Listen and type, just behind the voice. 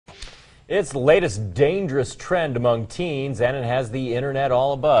It's the latest dangerous trend among teens, and it has the internet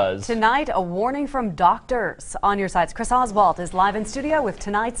all abuzz. Tonight, a warning from doctors. On your side's Chris Oswalt is live in studio with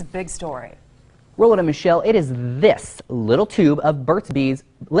tonight's big story. Roland and Michelle, it is this little tube of Burt's Bees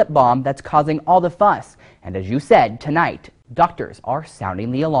lip balm that's causing all the fuss. And as you said, tonight, doctors are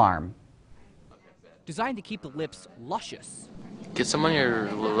sounding the alarm. Designed to keep the lips luscious. Get some on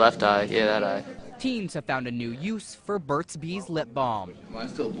your left eye, yeah, that eye. Teens have found a new use for Burt's Bees lip balm. Am I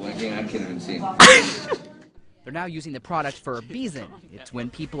still blinking? I can't even see. They're now using the product for beezing. It's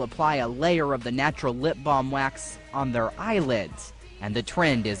when people apply a layer of the natural lip balm wax on their eyelids. And the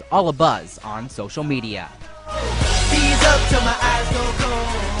trend is all abuzz on social media.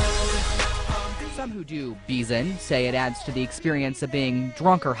 Some who do beezing say it adds to the experience of being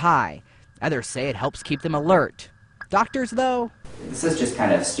drunk or high. Others say it helps keep them alert. Doctors, though? This is just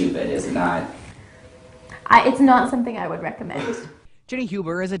kind of stupid, is it not? It's not something I would recommend. Jenny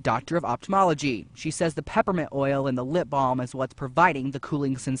Huber is a doctor of ophthalmology. She says the peppermint oil in the lip balm is what's providing the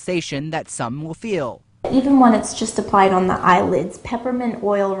cooling sensation that some will feel. Even when it's just applied on the eyelids, peppermint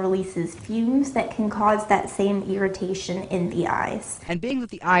oil releases fumes that can cause that same irritation in the eyes. And being that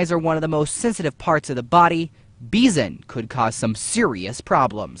the eyes are one of the most sensitive parts of the body, beezing could cause some serious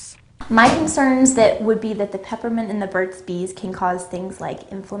problems. My concerns would be that the peppermint in the Burt's Bees can cause things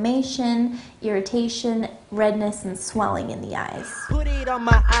like inflammation, irritation, redness, and swelling in the eyes. Put it on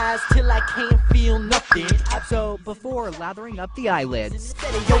my eyes till I can't feel nothing. So before lathering up the eyelids,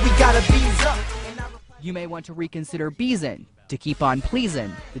 you may want to reconsider beezing to keep on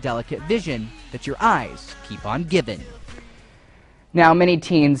pleasing the delicate vision that your eyes keep on giving. Now, many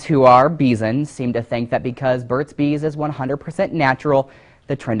teens who are beezing seem to think that because Burt's Bees is 100% natural,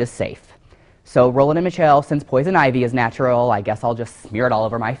 the trend is safe. So, Roland and Michelle, since poison ivy is natural, I guess I'll just smear it all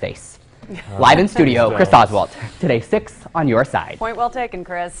over my face. Live in studio, Chris Oswalt. Today 6 on your side. Point well taken,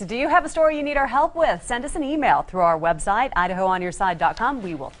 Chris. Do you have a story you need our help with? Send us an email through our website, idahoonyourside.com.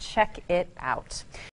 We will check it out.